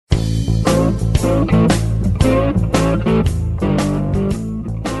Welcome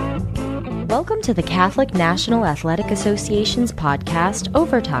to the Catholic National Athletic Association's podcast,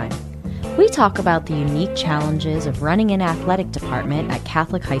 Overtime. We talk about the unique challenges of running an athletic department at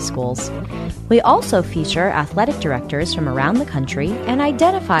Catholic high schools. We also feature athletic directors from around the country and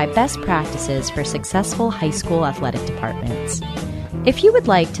identify best practices for successful high school athletic departments. If you would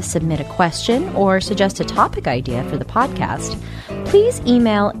like to submit a question or suggest a topic idea for the podcast, please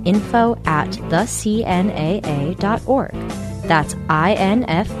email info@thecnaa.org. That's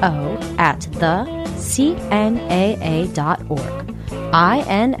info@thecnaa.org.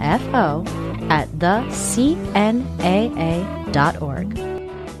 info@thecnaa.org.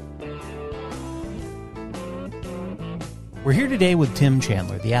 We're here today with Tim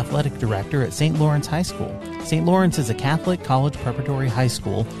Chandler, the athletic director at St. Lawrence High School. St. Lawrence is a Catholic college preparatory high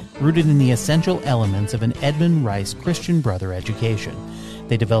school rooted in the essential elements of an Edmund Rice Christian Brother education.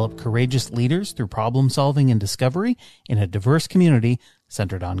 They develop courageous leaders through problem-solving and discovery in a diverse community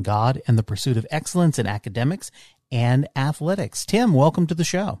centered on God and the pursuit of excellence in academics and athletics. Tim, welcome to the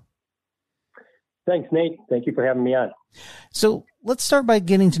show. Thanks, Nate. Thank you for having me on. So let's start by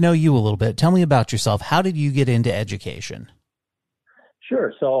getting to know you a little bit. Tell me about yourself. How did you get into education?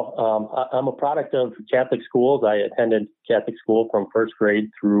 Sure. So I'm a product of Catholic schools. I attended Catholic school from first grade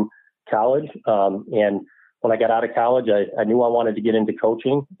through college. And when I got out of college, I knew I wanted to get into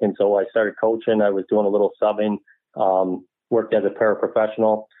coaching. And so I started coaching. I was doing a little subbing, worked as a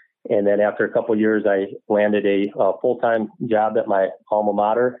paraprofessional. And then after a couple of years, I landed a full-time job at my alma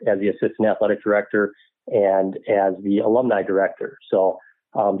mater as the assistant athletic director and as the alumni director. So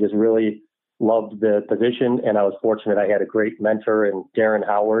just really loved the position. And I was fortunate I had a great mentor in Darren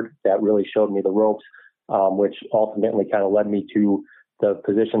Howard that really showed me the ropes, which ultimately kind of led me to the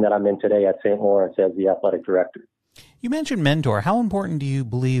position that I'm in today at St. Lawrence as the athletic director. You mentioned mentor. How important do you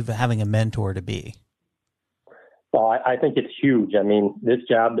believe having a mentor to be? Well, I think it's huge. I mean, this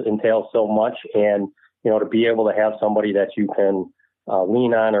job entails so much, and, to be able to have somebody that you can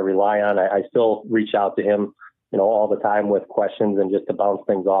lean on or rely on, I still reach out to him, all the time with questions and just to bounce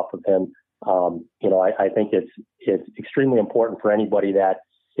things off of him. I think it's extremely important for anybody that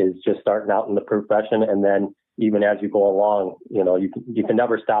is just starting out in the profession. And then even as you go along, you can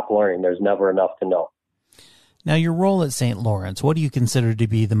never stop learning. There's never enough to know. Now, your role at St. Lawrence, what do you consider to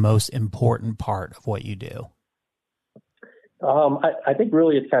be the most important part of what you do? I think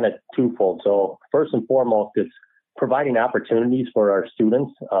really it's kind of twofold. So first and foremost, it's providing opportunities for our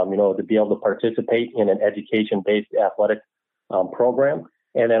students, to be able to participate in an education-based athletic program.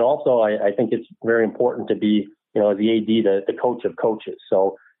 And then also, I think it's very important to be, as the AD, the coach of coaches.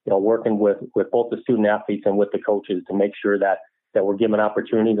 So, working with both the student athletes and with the coaches to make sure that we're given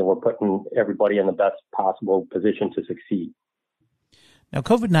opportunities and we're putting everybody in the best possible position to succeed. Now,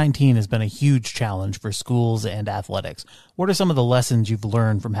 COVID-19 has been a huge challenge for schools and athletics. What are some of the lessons you've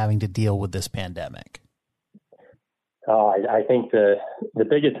learned from having to deal with this pandemic? I think the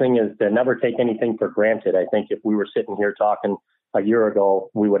biggest thing is to never take anything for granted. I think if we were sitting here talking a year ago,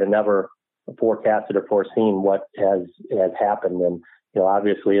 we would have never forecasted or foreseen what has happened. And,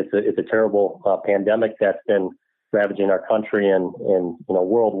 obviously it's a terrible pandemic that's been ravaging our country and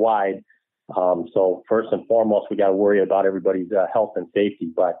worldwide. So first and foremost, we got to worry about everybody's health and safety.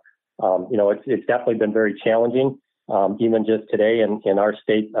 But, it's definitely been very challenging. Even just today in our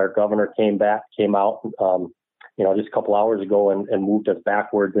state, our governor came out, just a couple hours ago and moved us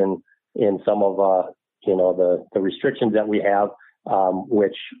backwards in some of, the restrictions that we have,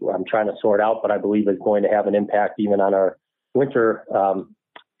 which I'm trying to sort out, but I believe is going to have an impact even on our winter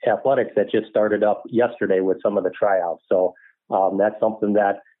athletics that just started up yesterday with some of the tryouts. So that's something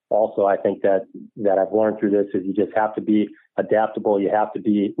that also I think that I've learned through this is you just have to be adaptable. You have to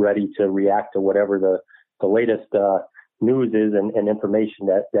be ready to react to whatever the latest news is and information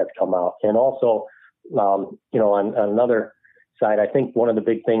that's come out. And also, on another side, I think one of the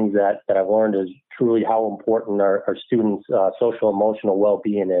big things that I've learned is truly how important our students' social emotional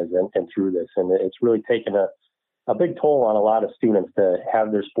well-being is and through this. And it's really taken a big toll on a lot of students to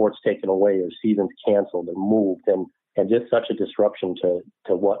have their sports taken away or seasons canceled or moved and just such a disruption to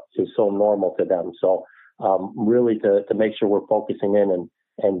what is so normal to them. So really to make sure we're focusing in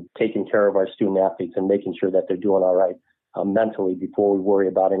and taking care of our student athletes and making sure that they're doing all right mentally before we worry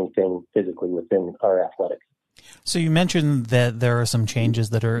about anything physically within our athletics. So you mentioned that there are some changes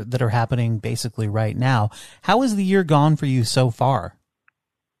that are happening basically right now. How has the year gone for you so far?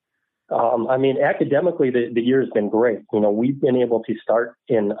 Academically, the year has been great. We've been able to start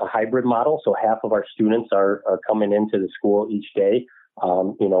in a hybrid model. So half of our students are coming into the school each day.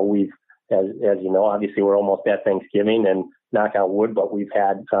 We've, as you know, obviously we're almost at Thanksgiving and knock on wood, but we've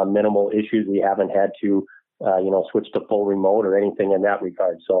had minimal issues. We haven't had to, switch to full remote or anything in that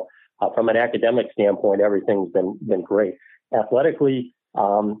regard. So from an academic standpoint, everything's been great. Athletically,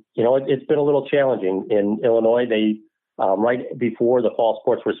 it's been a little challenging. In Illinois, they right before the fall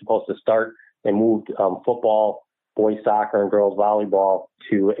sports were supposed to start, they moved football, boys soccer, and girls volleyball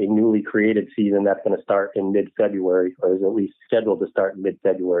to a newly created season that's going to start in mid-February, or is at least scheduled to start in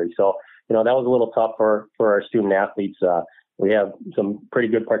mid-February. So, that was a little tough for our student athletes. We have some pretty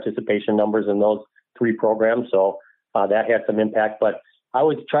good participation numbers in those 3 programs, so that had some impact. But I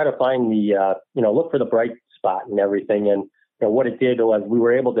always try to find look for the bright spot in everything. And what it did was we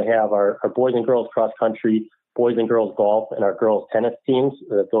were able to have our boys and girls cross country, boys and girls golf, and our girls tennis teams.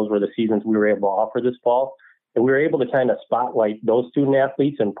 Those were the seasons we were able to offer this fall. And we were able to kind of spotlight those student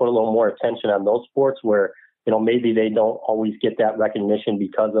athletes and put a little more attention on those sports where, maybe they don't always get that recognition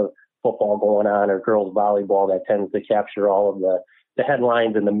because of football going on or girls volleyball that tends to capture all of the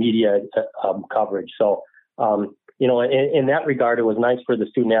headlines and the media coverage. So, in that regard, it was nice for the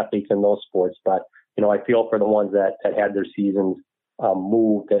student athletes in those sports. But, I feel for the ones that had their seasons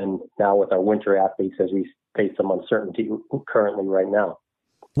moved, and now with our winter athletes as we face some uncertainty currently right now.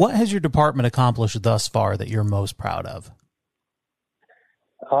 What has your department accomplished thus far that you're most proud of?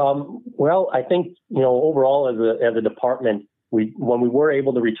 Well, I think, overall as a department, when we were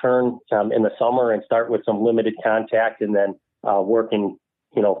able to return in the summer and start with some limited contact and then working,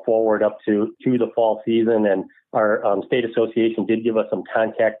 forward up to the fall season, and our state association did give us some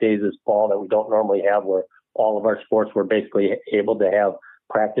contact days this fall that we don't normally have, where all of our sports were basically able to have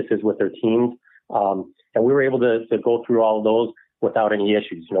practices with their teams. And we were able to go through all of those without any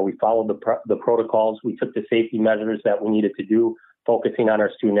issues. We followed the protocols. We took the safety measures that we needed to do, focusing on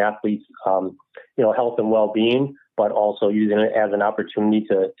our student athletes, health and well-being, but also using it as an opportunity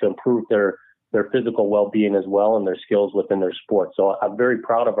to improve their physical well-being as well and their skills within their sport. So I'm very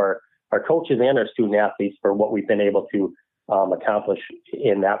proud of our coaches and our student athletes for what we've been able to accomplish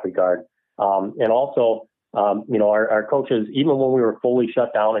in that regard. And also, our coaches, even when we were fully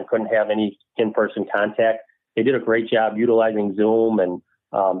shut down and couldn't have any in-person contact, they did a great job utilizing Zoom and,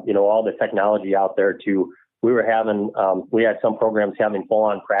 all the technology out there we had some programs having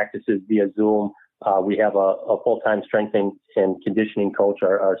full-on practices via Zoom. We have a full-time strength and conditioning coach.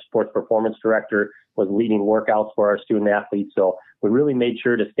 Our sports performance director was leading workouts for our student athletes. So we really made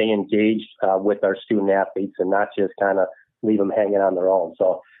sure to stay engaged with our student athletes and not just kind of leave them hanging on their own.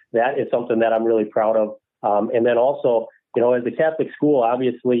 So that is something that I'm really proud of. And then also, as a Catholic school,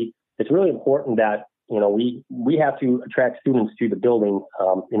 obviously, it's really important that, we have to attract students to the building,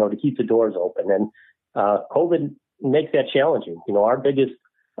 to keep the doors open. And COVID makes that challenging. Our biggest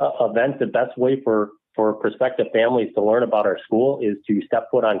event, the best way for prospective families to learn about our school is to step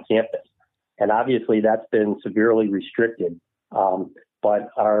foot on campus. And obviously that's been severely restricted. But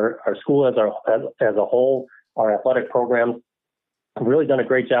our school as a whole, our athletic programs have really done a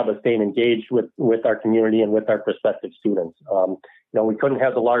great job of staying engaged with our community and with our prospective students. We couldn't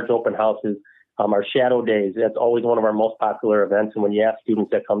have the large open houses. Our shadow days, that's always one of our most popular events. And when you ask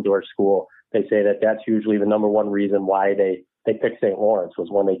students that come to our school, they say that that's usually the number one reason why they picked St. Lawrence, was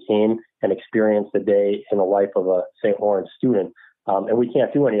when they came and experienced the day in the life of a St. Lawrence student. And we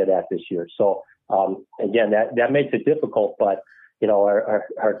can't do any of that this year. So, again, that makes it difficult, but,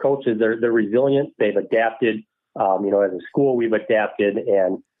 our coaches, they're resilient. They've adapted. As a school, we've adapted,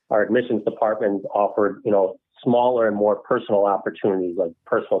 and our admissions department offered, smaller and more personal opportunities like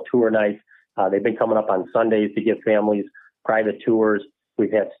personal tour nights. They've been coming up on Sundays to give families private tours.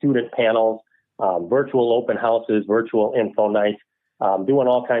 We've had student panels, virtual open houses, virtual info nights, doing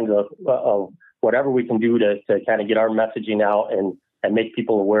all kinds of whatever we can do to kind of get our messaging out and make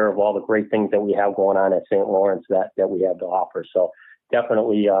people aware of all the great things that we have going on at St. Lawrence that we have to offer. So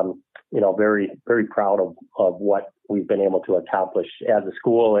definitely, very, very proud of what we've been able to accomplish as a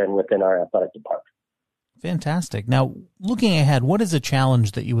school and within our athletic department. Fantastic. Now, looking ahead, what is a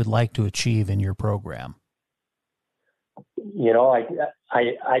challenge that you would like to achieve in your program?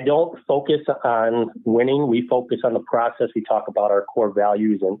 I don't focus on winning. We focus on the process. We talk about our core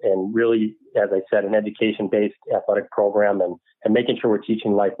values and really, as I said, an education-based athletic program and making sure we're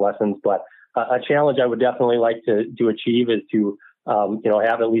teaching life lessons. But a challenge I would definitely like to achieve is to,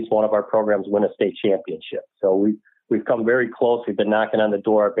 have at least one of our programs win a state championship. So we've come very close. We've been knocking on the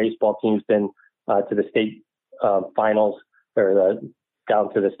door. Our baseball team's been to the state finals, or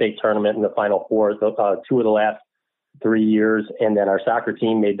down to the state tournament in the Final Four, 2 of the last 3 years. And then our soccer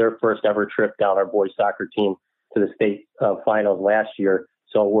team made their first ever trip down, our boys soccer team, to the state finals last year.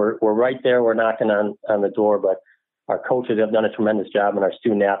 So we're right there. We're knocking on the door, but our coaches have done a tremendous job, and our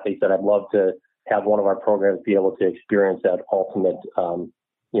student athletes that I'd love to have one of our programs be able to experience that ultimate,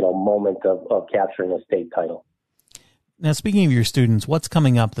 moment of capturing a state title. Now, speaking of your students, what's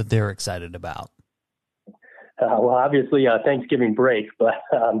coming up that they're excited about? Well, obviously Thanksgiving break, but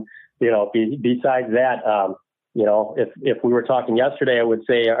besides that, if we were talking yesterday, I would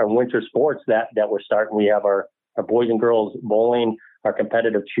say our winter sports that we're starting. We have our boys and girls bowling, our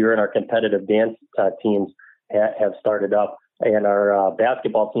competitive cheer, and our competitive dance teams have started up. And our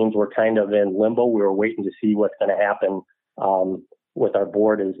basketball teams were kind of in limbo. We were waiting to see what's going to happen with our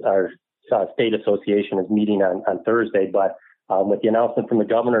board. As our state association is meeting on Thursday, but with the announcement from the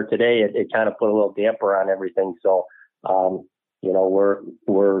governor today, it kind of put a little damper on everything. So,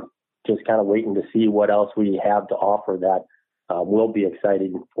 we're just kind of waiting to see what else we have to offer that will be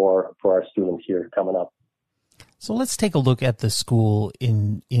exciting for our students here coming up. So let's take a look at the school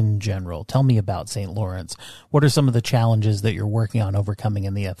in general. Tell me about St. Lawrence. What are some of the challenges that you're working on overcoming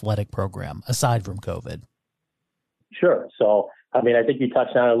in the athletic program, aside from COVID? Sure. So, I think you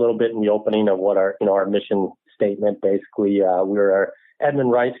touched on it a little bit in the opening of what our mission statement. Basically, we're our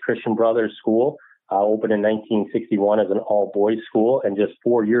Edmund Rice Christian Brothers School, opened in 1961 as an all-boys school, and just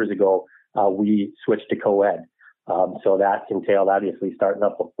 4 years ago, we switched to co-ed. So that entailed obviously starting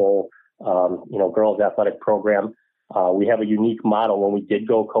up a full, girls athletic program. We have a unique model. When we did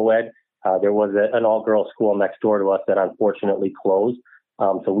go co-ed, there was an all-girls school next door to us that unfortunately closed.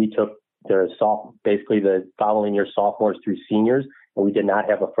 So we took basically the following year sophomores through seniors, and we did not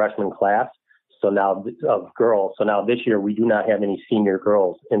have a freshman class. So now of girls. So now this year we do not have any senior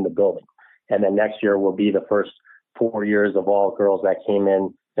girls in the building. And then next year will be the first 4 years of all girls that came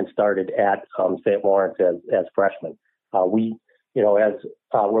in and started at St. Lawrence as freshmen. We're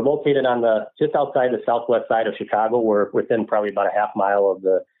located on just outside the southwest side of Chicago. We're within probably about a half mile of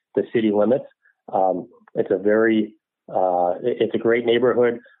the city limits. It's a great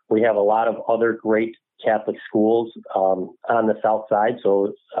neighborhood. We have a lot of other great Catholic schools on the south side,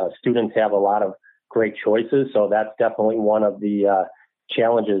 so students have a lot of great choices. So that's definitely one of the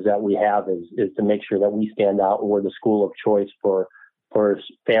challenges that we have is to make sure that we stand out and we're the school of choice for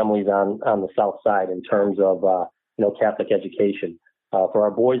families on the south side in terms of Catholic education. For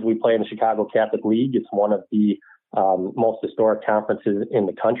our boys, we play in the Chicago Catholic League. It's one of the most historic conferences in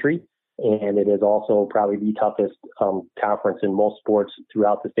the country, and it is also probably the toughest conference in most sports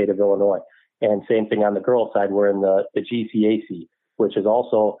throughout the state of Illinois. And same thing on the girls' side. We're in the GCAC, which is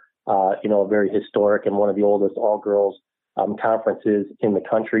also a very historic and one of the oldest all-girls conferences in the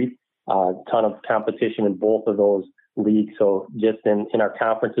country. A ton of competition in both of those leagues. So just in our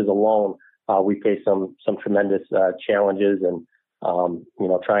conferences alone, we face some tremendous challenges and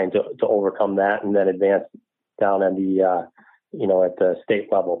trying to overcome that and then advance down at the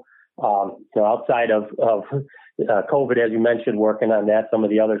state level. Outside of COVID, as you mentioned, working on that, some of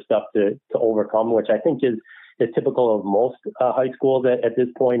the other stuff to overcome, which I think is typical of most high schools at this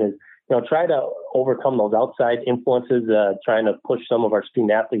point, is try to overcome those outside influences, trying to push some of our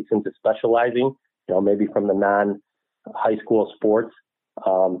student athletes into specializing, maybe from the non-high school sports,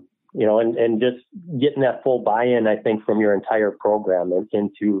 and just getting that full buy-in, I think, from your entire program and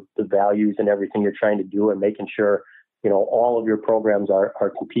into the values and everything you're trying to do, and making sure all of your programs are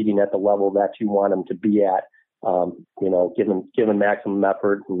competing at the level that you want them to be at, given maximum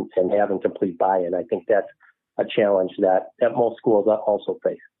effort and having complete buy-in. I think that's a challenge that most schools also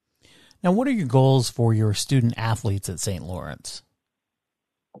face. Now, what are your goals for your student athletes at St. Lawrence?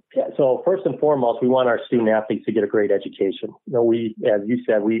 Yeah, so first and foremost, we want our student athletes to get a great education. As you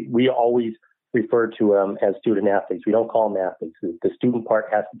said, we always refer to them as student athletes. We don't call them athletes. The student part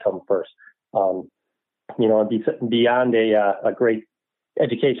has to come first. Beyond a great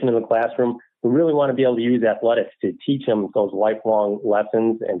education in the classroom, we really want to be able to use athletics to teach them those lifelong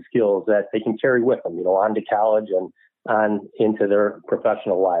lessons and skills that they can carry with them, on to college and on into their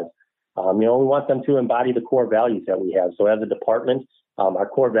professional lives. We want them to embody the core values that we have. So as a department, our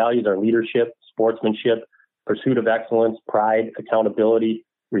core values are leadership, sportsmanship, pursuit of excellence, pride, accountability,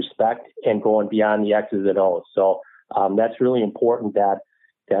 respect, and going beyond the X's and O's. So that's really important that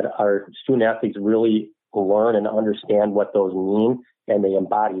our student athletes really learn and understand what those mean, and they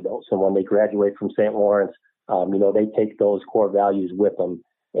embody those. And when they graduate from St. Lawrence, they take those core values with them,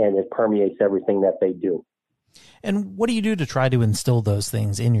 and it permeates everything that they do. And what do you do to try to instill those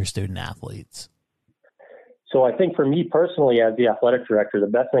things in your student athletes? So I think for me personally, as the athletic director, the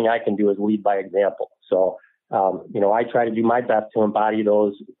best thing I can do is lead by example. So, I try to do my best to embody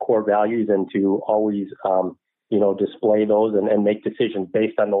those core values and to always, display those and make decisions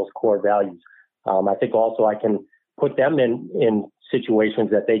based on those core values. I think also I can put them in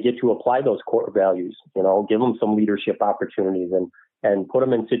situations that they get to apply those core values, give them some leadership opportunities and and put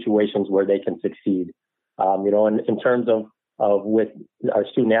them in situations where they can succeed. In terms of with our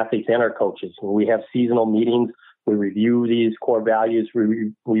student athletes and our coaches, we have seasonal meetings. We review these core values.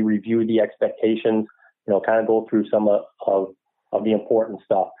 We review the expectations, kind of go through some of the important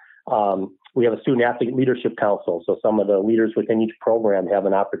stuff. We have a student athlete leadership council. So some of the leaders within each program have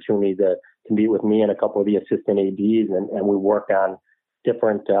an opportunity to meet with me and a couple of the assistant ADs, and we work on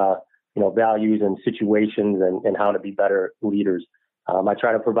different, values and situations and how to be better leaders. I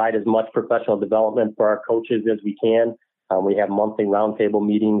try to provide as much professional development for our coaches as we can. We have monthly roundtable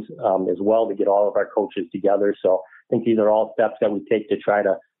meetings as well to get all of our coaches together. So I think these are all steps that we take to try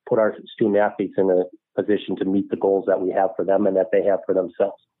to put our student athletes in a position to meet the goals that we have for them and that they have for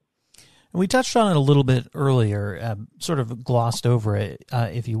themselves. We touched on it a little bit earlier, sort of glossed over it,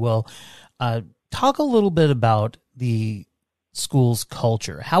 if you will. Talk a little bit about the school's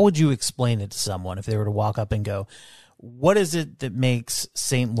culture. How would you explain it to someone if they were to walk up and go, what is it that makes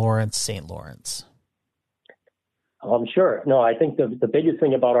St. Lawrence St. Lawrence? Sure. No, I think the biggest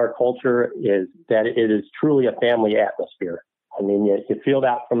thing about our culture is that it is truly a family atmosphere. I mean, you feel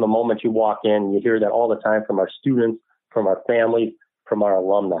that from the moment you walk in. You hear that all the time from our students, from our families, from our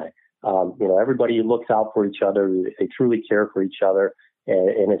alumni. Everybody looks out for each other. They truly care for each other.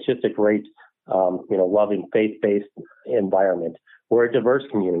 And it's just a great, loving, faith-based environment. We're a diverse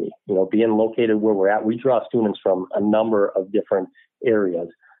community. Being located where we're at, we draw students from a number of different areas.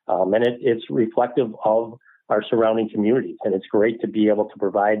 And it's reflective of our surrounding communities. And it's great to be able to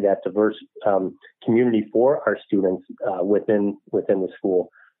provide that diverse community for our students within the school.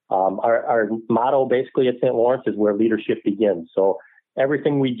 Our motto basically at St. Lawrence is where leadership begins. So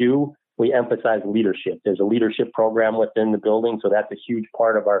everything we do, we emphasize leadership. There's a leadership program within the building, so that's a huge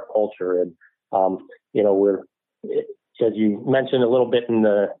part of our culture. And, we're, as you mentioned a little bit in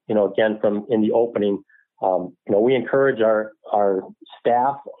the, again, from in the opening, we encourage our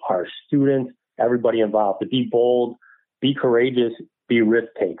staff, our students, everybody involved to be bold, be courageous, be risk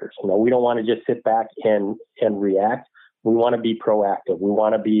takers. We don't want to just sit back and react. We want to be proactive. We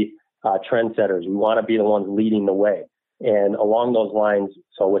want to be trendsetters. We want to be the ones leading the way. And along those lines,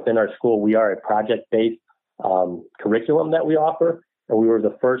 so within our school, we are a project-based curriculum that we offer. And we were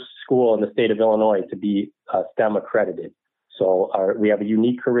the first school in the state of Illinois to be STEM accredited. So we have a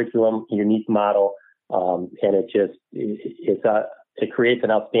unique curriculum, unique model, and it creates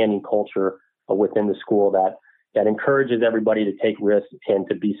an outstanding culture within the school that encourages everybody to take risks and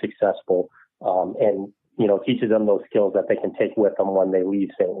to be successful, and teaches them those skills that they can take with them when they leave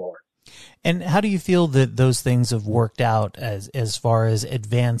St. Lawrence. And how do you feel that those things have worked out as far as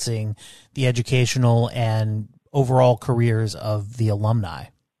advancing the educational and overall careers of the alumni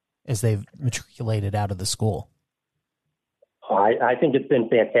as they've matriculated out of the school? I think it's been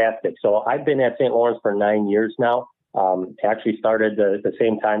fantastic. So I've been at St. Lawrence for 9 years now. Actually started the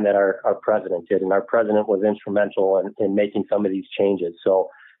same time that our president did, and our president was instrumental in making some of these changes. So,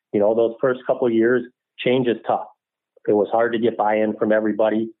 those first couple of years, change is tough. It was hard to get buy-in from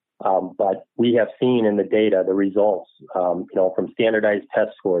everybody, but we have seen in the data the results, from standardized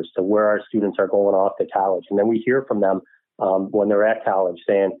test scores to where our students are going off to college. And then we hear from them when they're at college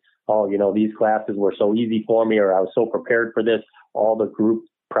saying, oh, these classes were so easy for me, or I was so prepared for this, all the group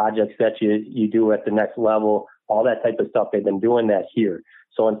projects that you do at the next level, all that type of stuff. They've been doing that here.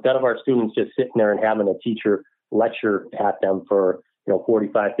 So instead of our students just sitting there and having a teacher lecture at them for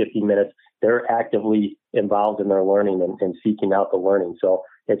 45, 50 minutes, they're actively involved in their learning and seeking out the learning. So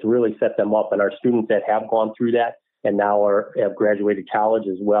it's really set them up. And our students that have gone through that and now have graduated college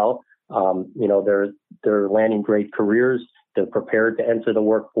as well, they're landing great careers. They're prepared to enter the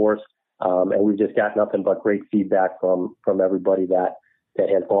workforce. And we've just got nothing but great feedback from everybody that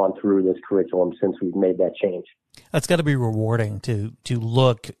has gone through this curriculum since we've made that change. That's got to be rewarding to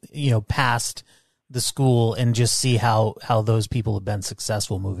look, past the school and just see how those people have been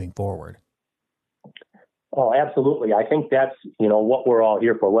successful moving forward. Oh, absolutely. I think that's, what we're all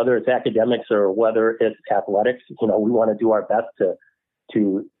here for, whether it's academics or whether it's athletics. We want to do our best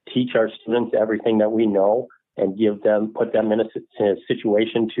to teach our students everything that we know and put them in a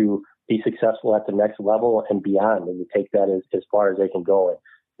situation to be successful at the next level and beyond, and to take that as far as they can go.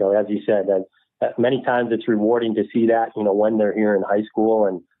 And, as you said, many times it's rewarding to see that, when they're here in high school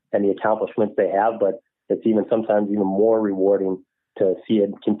and the accomplishments they have, but it's sometimes even more rewarding to see it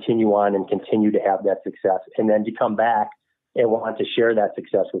continue on and continue to have that success. And then to come back and want to share that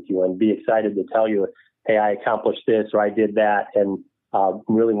success with you and be excited to tell you, hey, I accomplished this or I did that, and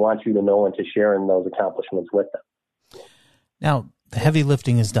really want you to know and to share in those accomplishments with them. Now, the heavy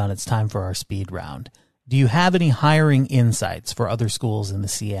lifting is done. It's time for our speed round. Do you have any hiring insights for other schools in the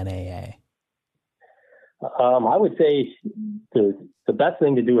CNAA? I would say the best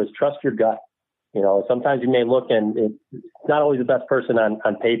thing to do is trust your gut. Sometimes you may look and it's not always the best person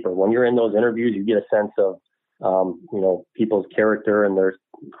on paper. When you're in those interviews, you get a sense of, people's character and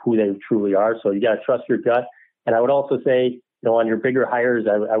who they truly are. So you got to trust your gut. And I would also say, on your bigger hires,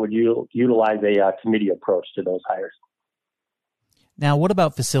 I would utilize a committee approach to those hires. Now, what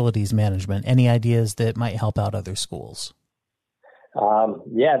about facilities management? Any ideas that might help out other schools?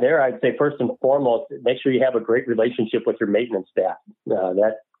 I'd say first and foremost, make sure you have a great relationship with your maintenance staff.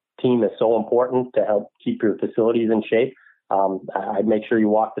 That team is so important to help keep your facilities in shape. I'd make sure you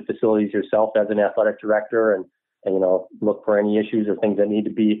walk the facilities yourself as an athletic director and look for any issues or things that need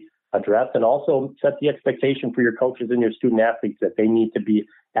to be addressed, and also set the expectation for your coaches and your student athletes that they need to be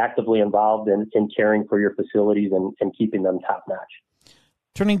actively involved in caring for your facilities and keeping them top notch.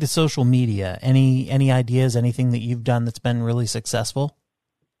 Turning to social media, any ideas, anything that you've done that's been really successful?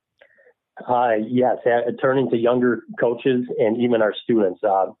 Yes, turning to younger coaches and even our students.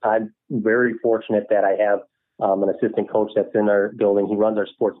 I'm very fortunate that I have an assistant coach that's in our building. He runs our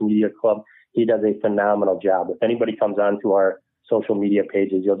sports media club. He does a phenomenal job. If anybody comes onto our social media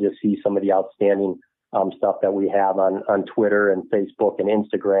pages, you'll just see some of the outstanding stuff that we have on Twitter and Facebook and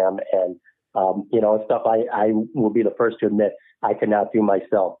Instagram. And, stuff I will be the first to admit I could not do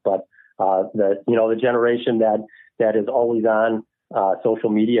myself. But the generation that is always on social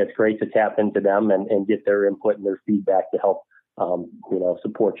media, it's great to tap into them and get their input and their feedback to help,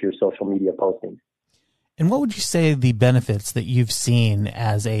 support your social media postings. And what would you say the benefits that you've seen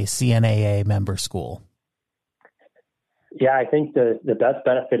as a CNAA member school? Yeah, I think the best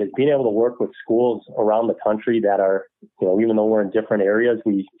benefit is being able to work with schools around the country that are, even though we're in different areas,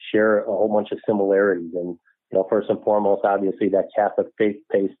 we share a whole bunch of similarities. And, first and foremost, obviously that Catholic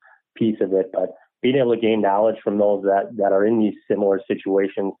faith-based piece of it, but being able to gain knowledge from those that are in these similar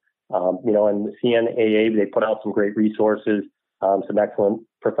situations. And the CNAA, they put out some great resources, some excellent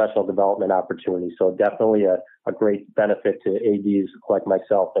professional development opportunities. So definitely a great benefit to ADs like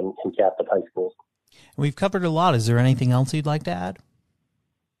myself and Catholic high schools. We've covered a lot. Is there anything else you'd like to add?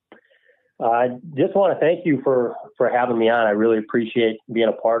 I just want to thank you for having me on. I really appreciate being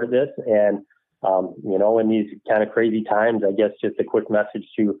a part of this. And, in these kind of crazy times, I guess just a quick message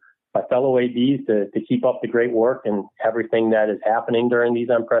to my fellow ADs to keep up the great work and everything that is happening during these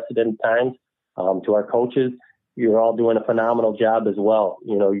unprecedented times. To our coaches, you're all doing a phenomenal job as well.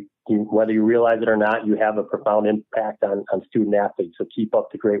 Whether you realize it or not, you have a profound impact on student athletes. So keep up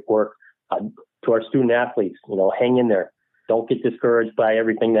the great work. To our student athletes, hang in there. Don't get discouraged by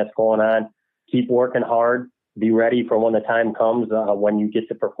everything that's going on. Keep working hard. Be ready for when the time comes when you get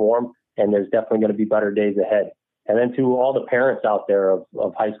to perform. And there's definitely going to be better days ahead. And then to all the parents out there of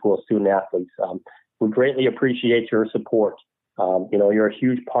high school student athletes, we greatly appreciate your support. You're a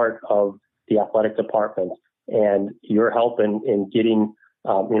huge part of the athletic department, and your help in getting,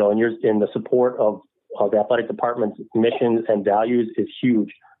 in the support of the athletic department's missions and values is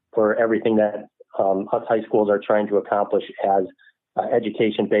huge for everything that us high schools are trying to accomplish as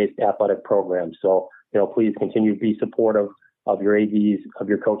education-based athletic programs. So, please continue to be supportive of your ADs, of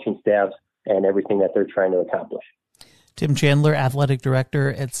your coaching staffs, and everything that they're trying to accomplish. Tim Chandler, Athletic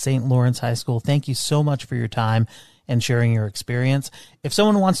Director at St. Lawrence High School, thank you so much for your time and sharing your experience. If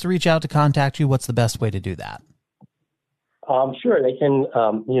someone wants to reach out to contact you, what's the best way to do that? Sure. They can,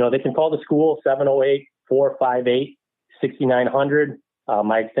 they can call the school 708-458-6900.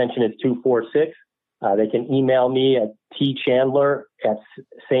 My extension is 246. They can email me at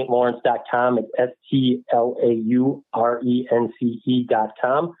tchandler@stlawrence.com. It's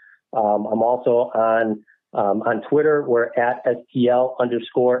STLAURENCE.com. I'm also on Twitter. We're at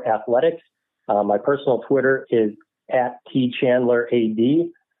STL_athletics. My personal Twitter is at TChandlerAD.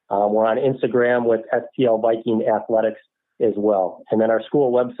 We're on Instagram with STL Viking Athletics as well. And then our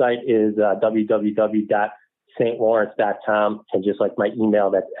school website is www.stlawrence.com. And just like my email,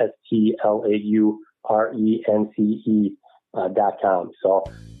 that's STLAURENCE.com. So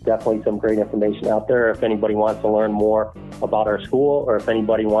definitely some great information out there. If anybody wants to learn more about our school, or if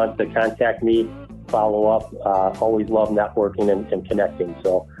anybody wants to contact me, follow up, always love networking and connecting.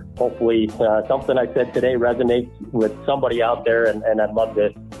 So hopefully something I said today resonates with somebody out there, and I'd love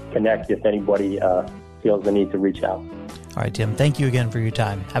to connect if anybody feels the need to reach out. All right, Tim, thank you again for your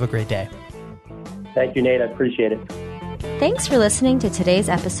time. Have a great day. Thank you, Nate. I appreciate it. Thanks for listening to today's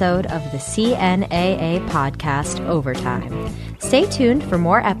episode of the CNAA podcast, Overtime. Stay tuned for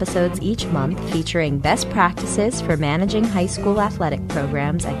more episodes each month featuring best practices for managing high school athletic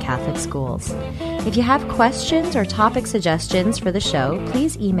programs at Catholic schools. If you have questions or topic suggestions for the show,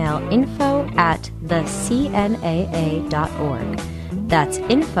 please email info@thecnaa.org. That's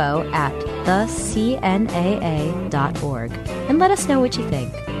info@thecnaa.org, and let us know what you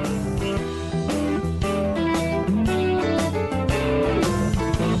think.